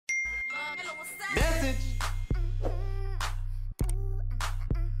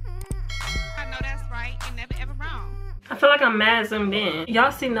I feel like I'm mad zoomed in.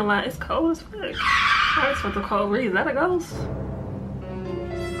 Y'all seen the light? It's cold as fuck. I just felt the cold breeze. Is that a ghost?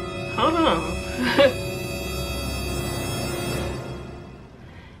 Hold on.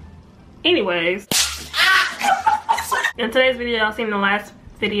 Anyways. In today's video, y'all seen the last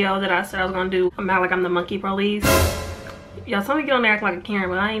video that I said I was gonna do about like I'm the monkey police. Y'all told me to get on there act like a Karen,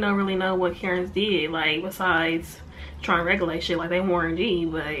 but I ain't really know what Karens did, like besides trying to regulate shit like they Warren G,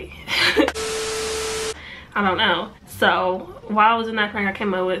 but I don't know. So while I was in that prank, I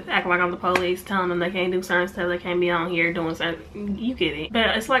came up with acting like I'm the police, telling them they can't do certain stuff, they can't be on here doing certain, you get it.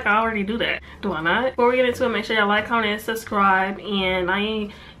 But it's like I already do that, do I not? Before we get into it, make sure y'all like, comment, and subscribe.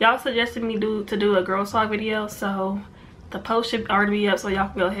 And y'all suggested me to do a girl talk video, so the post should already be up, so y'all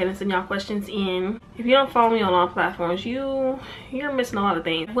can go ahead and send y'all questions in. If you don't follow me on all platforms, you're missing a lot of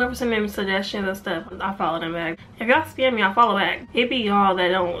things. Whoever sent me suggestions and stuff, I follow them back. If y'all spam me, I follow back. It be y'all that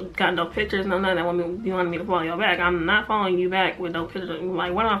don't got no pictures, no nothing that want me to follow y'all back. I'm not following you back with no pictures.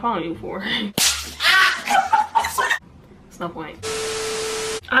 Like, what am I following you for? It's no point.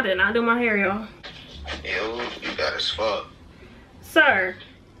 I did not do my hair, y'all. Yo, you got as fuck. Sir.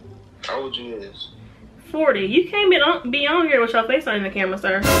 How old you is? 40. You can't be on here with your face on the camera,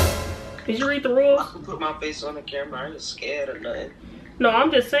 sir. Did you read the rules? I can put my face on the camera. I ain't scared or nothing. No, I'm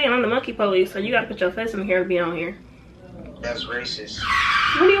just saying I'm the monkey police, so you gotta put your face in here to be on here. That's racist.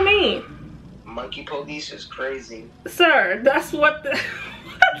 What do you mean? Monkey police is crazy. Sir, that's what the...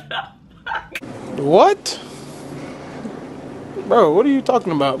 What? Bro, what are you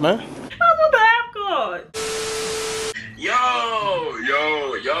talking about, man? That's what the app called. Yo.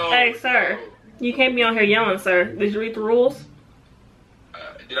 Hey, sir. Yo. You can't be on here yelling, sir. Did you read the rules?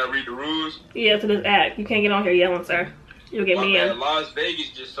 Did I read the rules? Yeah, to this app. You can't get on here yelling, sir. You'll get me in. Las Vegas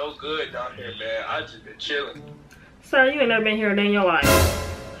just so good down here, man. I just been chilling. Sir, you ain't never been here a day in your life.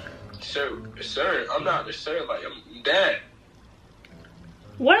 Sir, I'm not the sir. Like, I'm dad.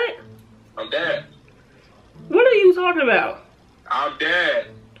 What? I'm dad. What are you talking about? I'm dad.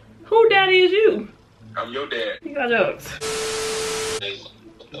 Who daddy is you? I'm your dad. You got jokes.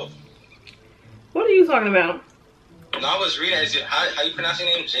 What are you talking about? No, I was reading. How you pronounce your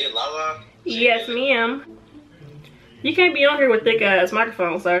name? Jaylaolivia? Yes, ma'am. You can't be on here with thick ass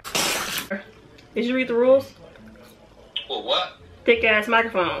microphones, sir. Did you read the rules? Well, what? Thick ass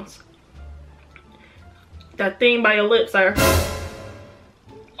microphones. That thing by your lips, sir.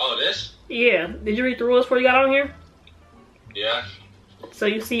 Oh, this? Yeah. Did you read the rules before you got on here? Yeah. So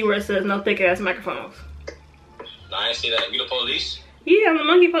you see where it says no thick ass microphones. No, I ain't see that. You the police? Yeah, I'm the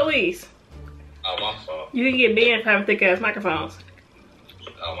monkey police. Oh, my fault. You can get banned for having thick ass microphones.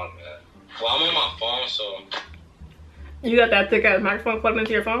 Oh, my bad. Well, I'm on my phone, so... You got that thick ass microphone plugged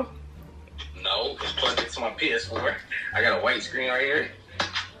into your phone? No, it's plugged into my PS4. I got a white screen right here.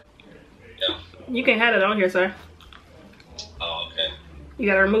 Yeah. You can't have it on here, sir. Oh, okay. You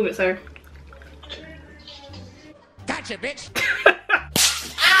gotta remove it, sir. Gotcha, bitch.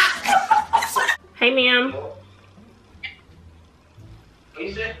 Hey, ma'am. What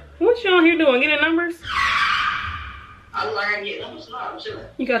you say? What you on here doing? Getting numbers? I look like I can get numbers. No, I'm chilling.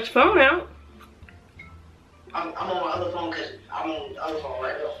 You got your phone out. I'm on my other phone because I'm on the other phone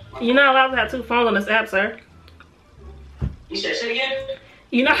right now. You're not allowed to have two phones on this app, sir. You said say it again?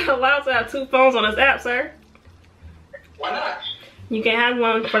 You're not allowed to have two phones on this app, sir. Why not? You can have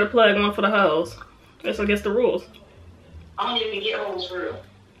one for the plug and one for the hose. That's against the rules. I don't even get hoes for real.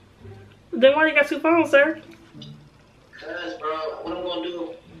 Then why you got two phones, sir? Cause, bro, what I'm gonna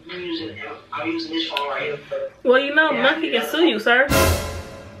do? I'm using this phone right here. Well, you know, Yeah, monkey can sue you, sir.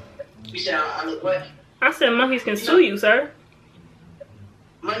 You said I look what? I said monkeys can sue you, sir.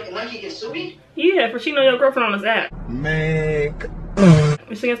 Monkey can sue me? Yeah, for cheating on your girlfriend on this app. Make.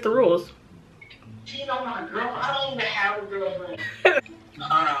 It's against the rules. Cheating on my girl? I don't even have a girlfriend.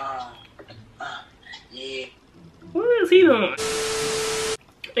 Yeah. What is he doing?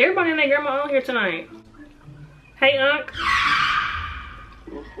 Everybody and their grandma on here tonight. Hey, Unc.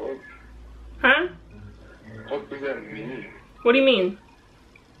 Huh? What does that mean? What do you mean?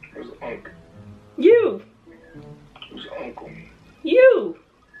 Who's uncle? You. Who's uncle? You.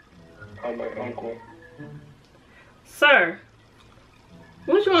 I'm my uncle. Sir.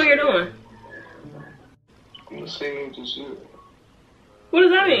 What you on here doing? I'm the same age as you. What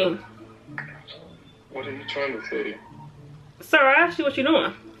does that mean? What are you trying to say? Sir, I asked you what you're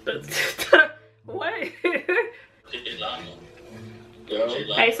doing. What?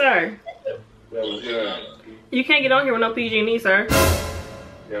 Yeah? Hey, sir. Yeah. You can't get on here with no PG&E, sir.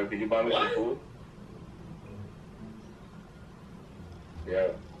 Yeah, can you buy me some food? Yeah.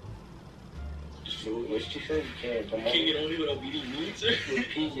 Food? What she said? You can't. Come on. You can't get on here with no PG&E, sir?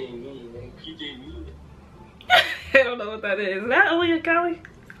 PG&E, man. PG&E. I don't know what that is. Is that 𝐿𝐿𝐿?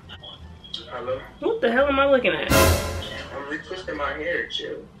 Hello? What the hell am I looking at? I'm retwisting my hair,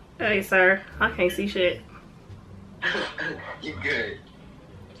 chill. Hey, sir. I can't see shit. You good?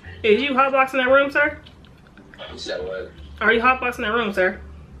 Is you hotboxing that room, sir? You said what? Are you hotboxing that room, sir?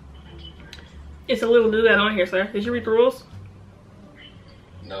 It's a little do that on here, sir. Did you read the rules?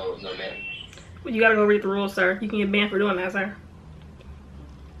 No, man. Well, you gotta go read the rules, sir. You can get banned for doing that, sir.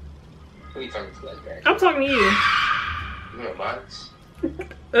 Who are you talking to like that? I'm talking to you. You in a box?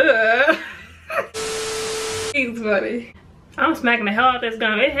 He's funny. I'm smacking the hell out of this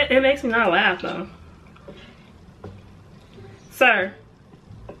gun. It makes me not laugh, though. Sir.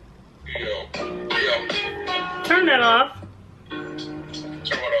 Yo. Turn that off.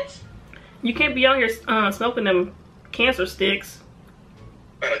 Turn what off? You can't be out here smoking them cancer sticks.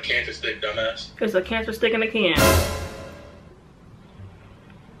 Not a cancer stick, dumbass. There's a cancer stick in the can.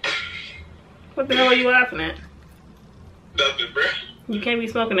 What the hell are you laughing at? Nothing, bro. You can't be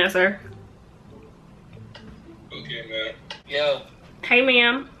smoking that, sir. Okay, man. Yo, Hey,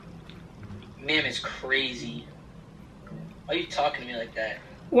 ma'am. ma'am is crazy. Why are you talking to me like that?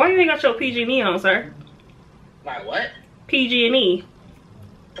 Why you ain't got your PG&E on, sir? My what? PG&E.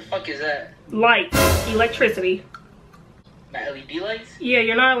 The fuck is that? Light. Electricity. My LED lights? Yeah,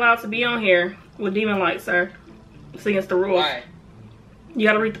 you're not allowed to be on here with demon lights, sir. It's against the rules. Why? You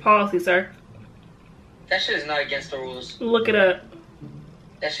gotta read the policy, sir. That shit is not against the rules. Look it up.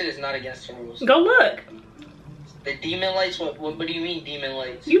 That shit is not against the rules. Go look. The demon lights? What do you mean demon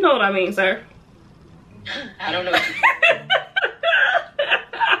lights? You know what I mean, sir. I don't know what you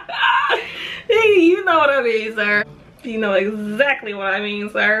You know what I mean, sir. You know exactly what I mean,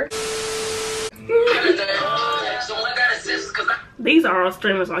 sir. These are all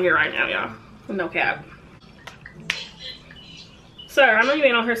streamers on here right now, y'all. No cap. Sir, I know you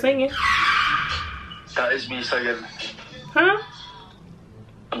ain't on here singing. That is me singing. Huh?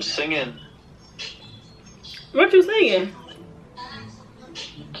 I'm singing. What you singing?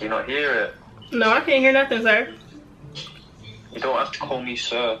 Can you not hear it? No, I can't hear nothing, sir. You don't have to call me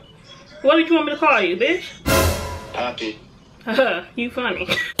sir. What did you want me to call you, bitch? Pappy. Haha, you funny.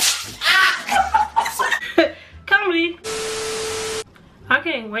 Comedy. I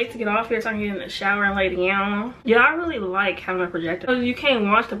can't wait to get off here so I can get in the shower and lay down. Yeah, I really like having a projector. You can't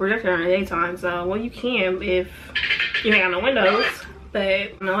watch the projector in the daytime, so well you can if you ain't got no windows.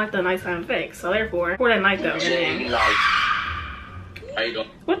 But I like the nighttime effects, so therefore for that night though. How you doing?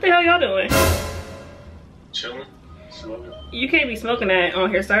 What the hell y'all doing? Chilling? Smoking? You can't be smoking that on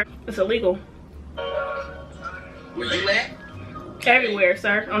here, sir. It's illegal. Where you at? Everywhere,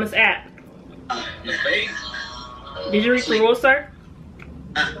 sir, on this app. Your face? Did you read the rules, sir?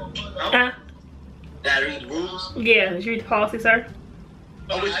 Gotta read the rules? Yeah, did you read the policy, sir?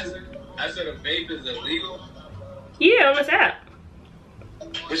 Oh, I said a vape is illegal? Yeah, on this app.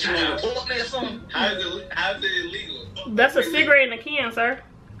 What you want to pull me or something? How's it illegal? That's a cigarette in a can, sir.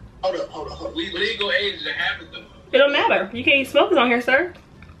 Hold up. We legal age to have it though. It don't matter. You can't smoke it on here, sir.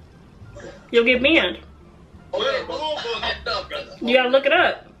 You'll get banned. You gotta look it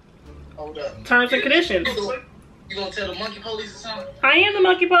up. Hold up. Terms and conditions. You gonna tell the monkey police or something? I am the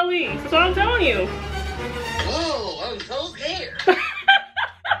monkey police. That's what I'm telling you. Whoa, I'm so scared.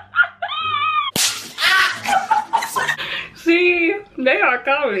 See, they are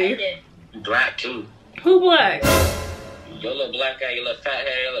comedy. Black too. Who black? Your little black guy, your little fat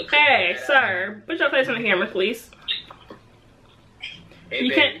hair, your little Hey, sir, put your face on the camera, please. Hey, You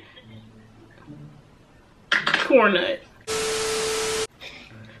baby. can't. Corn nut.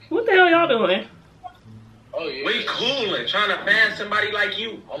 What the hell y'all doing? Oh, yeah. We cooling, trying to find somebody like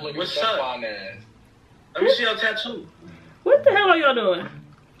you. What's up? Let me see your tattoo. What the hell are y'all doing?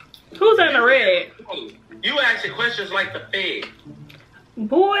 Who's in the red? You asking questions like the Fed.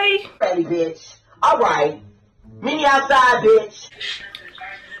 Boy. Ready, bitch. All right. Meet me outside, bitch.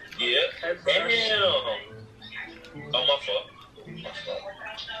 Yeah. Damn. Oh, my fault.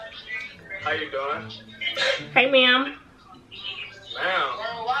 How you doing? Hey, ma'am. Now.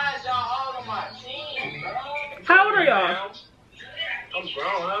 Why is y'all all on my team, bro? How old are y'all? I'm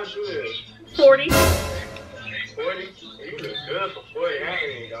grown. How old you is? 40. 40? You look good for 40. I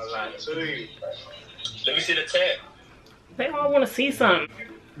ain't even gonna lie to you. Let me see the tag. They all want to see something.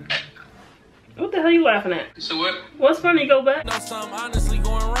 What the hell are you laughing at? So what? What's funny, go back? Know something honestly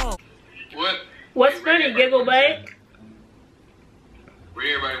going wrong. What? What's funny, giggle back?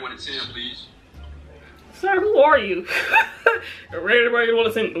 Where everybody want to 10, please? Sir, who are you? Everybody want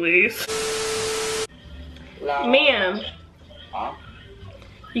to sing, please. Ma'am. Huh?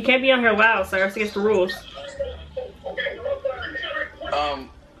 You can't be on here loud, sir. It's against the rules.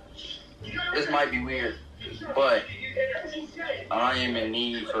 This might be weird. But I am in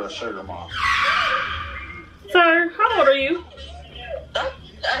need for a sugar mom. Sir, how old are you?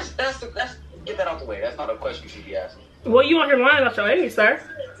 That's get that out the way. That's not a question you should be asking. Well, you on here lying about your age, sir.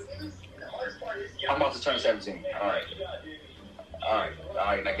 I'm about to turn 17. Alright,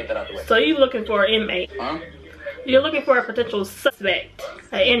 now get that out the way. So you looking for an inmate? Huh? You're looking for a potential suspect,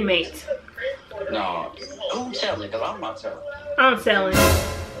 an inmate. No. Who telling? Because I'm not telling. I'm telling.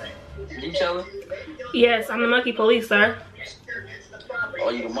 You telling? Yes, I'm the monkey police, sir. Oh,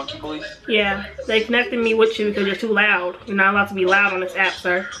 you the monkey police? Yeah, they connected me with you because you're too loud. You're not allowed to be loud on this app,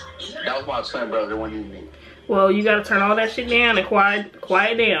 sir. That was my twin brother when you me. Well, you gotta turn all that shit down and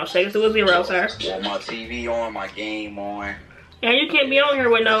quiet down. Shake it to a 0, sir. Want my TV on, my game on. And you can't be on here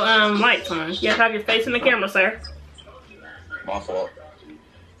with no lights on. You have to have your face in the camera, sir. My fault.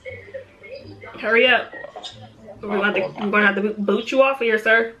 Hurry up. We're gonna have to boot you off of here,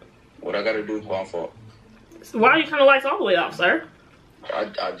 sir. What I gotta do is my fault. Why are you turning the lights all the way off, sir?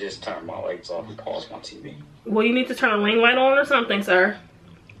 I just turned my lights off and paused my TV. Well, you need to turn a ring light on or something, sir.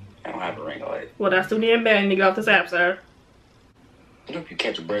 I don't have a ring light. Well, that's too damn bad. You need to get off this app, sir. I hope you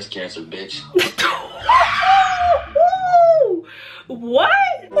catch a breast cancer, bitch. What?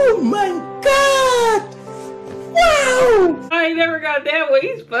 Oh my God! Wow! I ain't never got that way.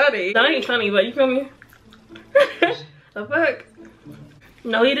 He's funny. That ain't funny, but you feel me? The fuck?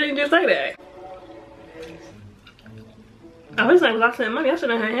 No, he didn't just say that. Oh, his name was I sent money. I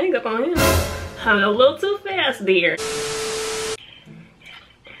shouldn't have hang up on him. I'm a little too fast, dear.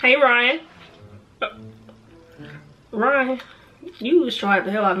 Hey, Ryan. Ryan, you was trying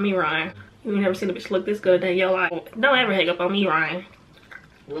the hell out of me, Ryan. You ain't never seen a bitch look this good in your life. Don't ever hang up on me, Ryan.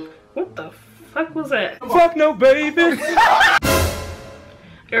 What the fuck was that? Fuck no, baby!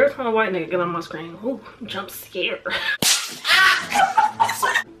 Every time a white nigga get on my screen, ooh, jump scare.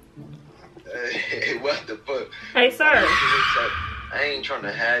 Hey, what the fuck? Hey, sir. I ain't trying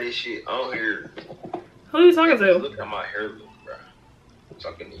to hide this shit on here. Who you talking to? Look at my hair look, bro. I'm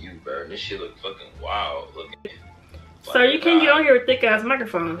talking to you, bro. This shit look fucking wild. Look at it. Sir, you can't be on here with thick ass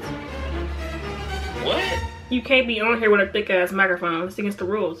microphones. What? You can't be on here with a thick ass microphone. It's against the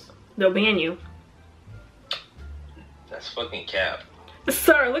rules. They'll ban you. That's fucking cap.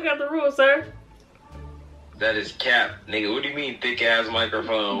 Sir, look at the rules, sir. That is cap, nigga. What do you mean thick ass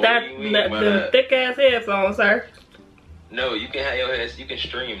microphone? That What do you mean by the that? thick ass headphones, sir. No, you can have your head. You can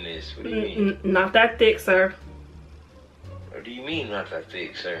stream this. What do you mean? Not that thick, sir. What do you mean not that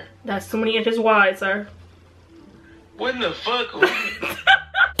thick, sir? That's too many inches wide, sir. What in the fuck?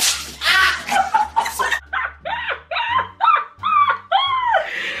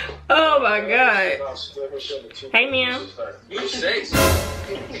 Oh my god. Hey, ma'am. You say?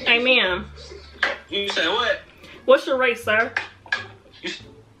 Hey, ma'am. You say what? What's your race, sir? You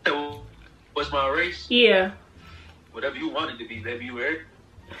said what's my race? Yeah. Whatever you want it to be, baby. You heard?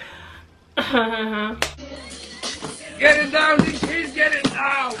 Get it down, these kids, get it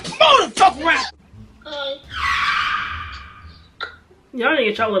down! Motherfucker rap! Y'all need to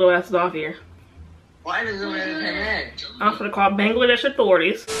get y'all little asses off here. Why does it matter that? I'm gonna call Bangladesh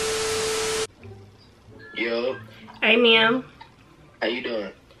authorities. Yo, Hey, ma'am. how you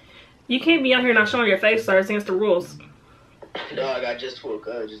doing? You can't be out here not showing your face, sir. It's against the rules. Dog, I just woke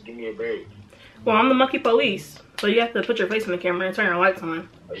up. Just give me a break. Well, I'm the monkey police. So you have to put your face in the camera and turn your lights on.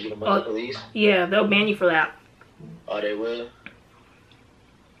 Are you the monkey police? Yeah, they'll ban you for that. Oh, they will?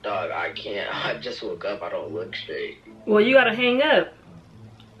 Dog, I can't. I just woke up. I don't look straight. Well, you gotta hang up.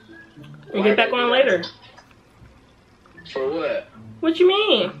 And get back on later. For what? What you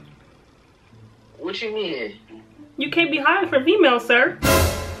mean? What you mean? You can't be hiding from females, sir.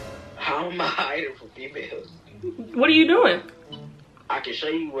 How am I hiding from females? What are you doing? I can show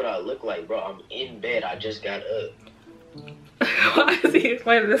you what I look like, bro. I'm in bed. I just got up. Why is he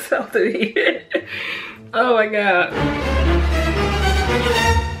explaining himself to me? Oh my god.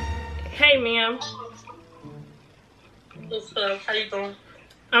 Hey, ma'am. What's up? How you doing?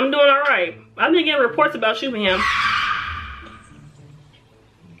 I'm doing alright. I've been getting reports about you, ma'am.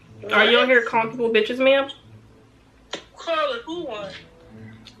 Are you on here calling people bitches, ma'am? Call it who won?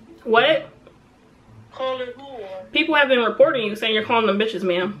 What? Call it who won? People have been reporting you saying you're calling them bitches,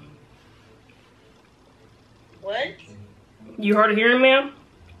 ma'am. What? You hard of hearing, ma'am?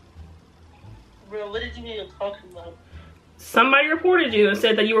 Bro, what did you even talking about? Somebody reported you and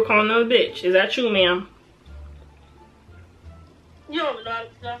said that you were calling them a bitch. Is that true, ma'am? You don't even know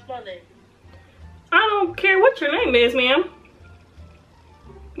that's my name. I don't care what your name is, ma'am.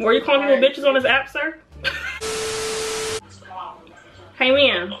 Were you calling people bitches on this app, sir? Hey,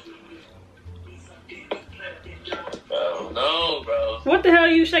 ma'am. Bro, no, bro. What the hell are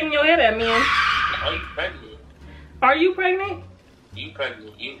you shaking your head at, ma'am? Are you pregnant? Are you pregnant? You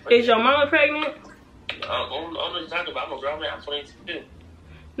pregnant. You pregnant. Is your mama pregnant? I'm not talking about. I'm a grown man. I'm 22.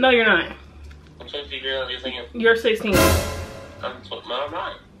 No, you're not. I'm 22 years old. You're saying You're 16. no, I'm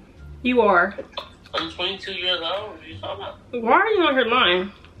not. You are. I'm 22 years old. What are you talking about? Why are you on her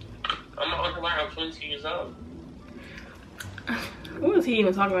line? I'm not on her line. I'm 22 years old. What is he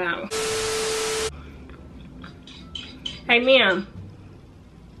even talking about? Hey, ma'am.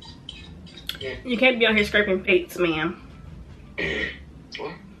 Yeah. You can't be out here scraping plates, ma'am.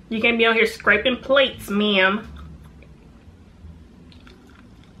 What? You can't be out here scraping plates, ma'am.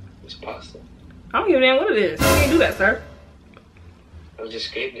 It's pasta. I don't give a damn what it is. You can't do that, sir. I was just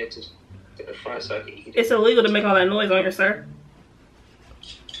scraping it to the front so I could eat it. It's illegal to make all that noise on here, sir.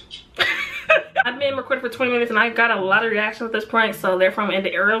 I've been recording for 20 minutes and I got a lot of reactions at this point, so therefore I'm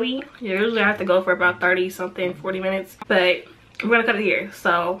ending early. Usually I have to go for about 30 something, 40 minutes, but we're gonna cut it here.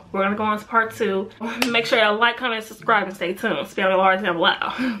 So we're gonna go on to part 2. Make sure y'all like, comment, subscribe, and stay tuned. Spell large and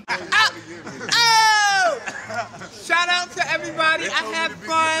loud. Oh! Shout out to everybody. I had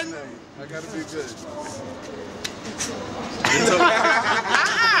fun. I gotta be good.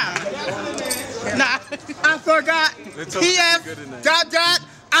 Nah, I forgot. They told me to be good tonight.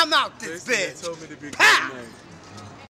 I'm out this bitch. They told me to be good Ha! tonight.